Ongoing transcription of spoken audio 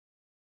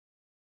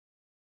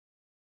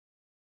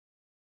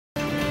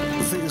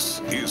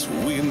This is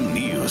Win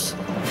News.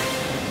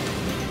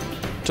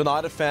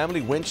 Tonight, a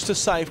family winched to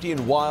safety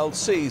in wild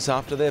seas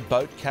after their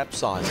boat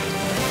capsized.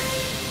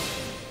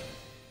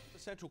 The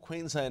Central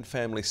Queensland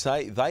family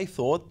say they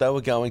thought they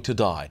were going to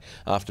die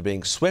after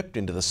being swept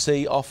into the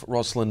sea off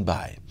Rosslyn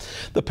Bay.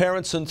 The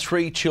parents and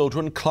 3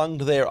 children clung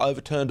to their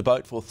overturned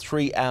boat for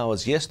 3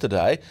 hours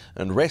yesterday,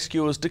 and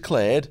rescuers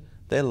declared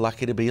they're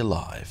lucky to be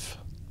alive.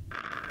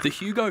 The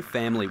Hugo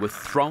family were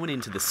thrown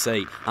into the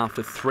sea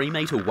after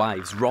 3-metre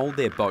waves rolled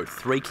their boat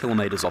 3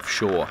 kilometres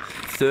offshore.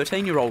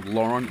 13-year-old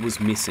Lauren was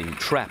missing,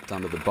 trapped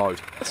under the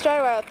boat. Straight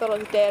away I thought I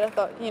was dead. I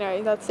thought,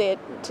 that's it.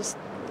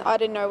 I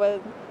didn't know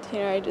whether,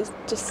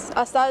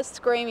 I started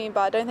screaming, but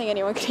I don't think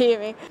anyone could hear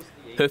me.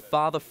 Her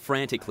father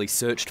frantically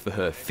searched for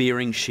her,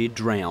 fearing she'd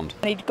drowned.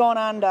 He'd gone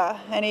under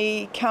and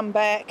he come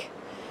back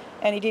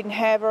and he didn't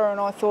have her, and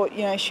I thought,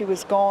 she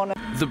was gone.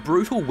 The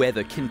brutal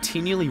weather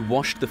continually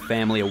washed the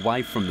family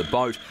away from the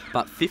boat,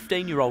 but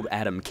 15-year-old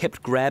Adam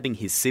kept grabbing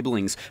his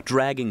siblings,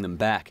 dragging them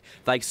back.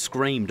 They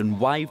screamed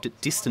and waved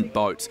at distant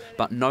boats,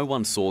 but no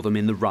one saw them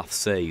in the rough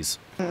seas.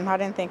 I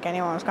didn't think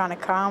anyone was going to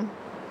come.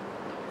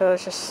 It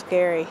was just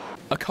scary.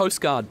 A Coast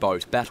Guard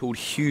boat battled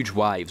huge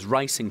waves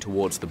racing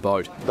towards the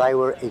boat. They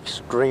were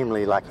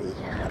extremely lucky.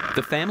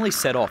 The family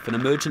set off an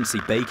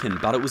emergency beacon,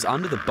 but it was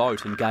under the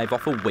boat and gave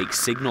off a weak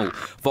signal.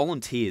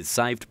 Volunteers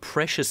saved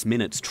precious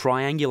minutes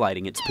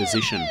triangulating its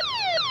position.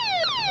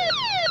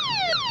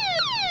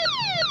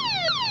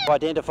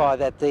 Identify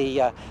that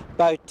the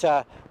boat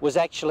was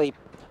actually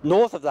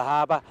north of the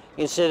harbour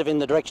instead of in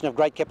the direction of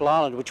Great Keppel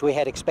Island, which we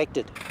had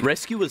expected.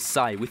 Rescuers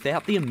say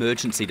without the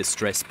emergency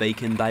distress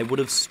beacon, they would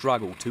have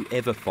struggled to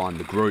ever find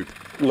the group.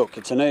 Look,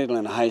 it's a needle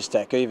in a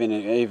haystack,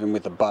 even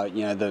with the boat.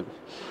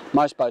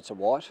 Most boats are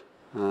white,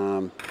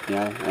 and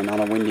on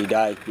a windy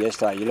day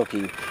yesterday, you're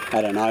looking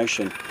at an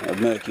ocean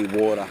of murky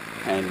water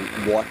and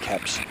white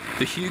caps.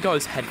 The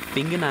Hugos had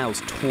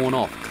fingernails torn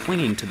off,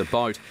 clinging to the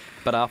boat.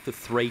 But after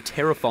 3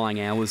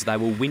 terrifying hours, they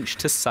were winched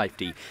to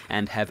safety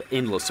and have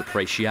endless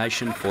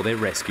appreciation for their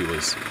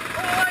rescuers.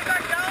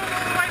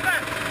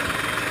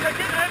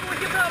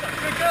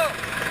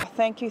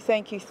 Thank you,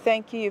 thank you,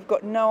 thank you. You've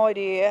got no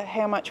idea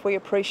how much we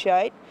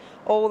appreciate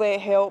all their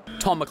help.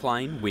 Tom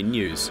Maclean, Win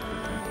News.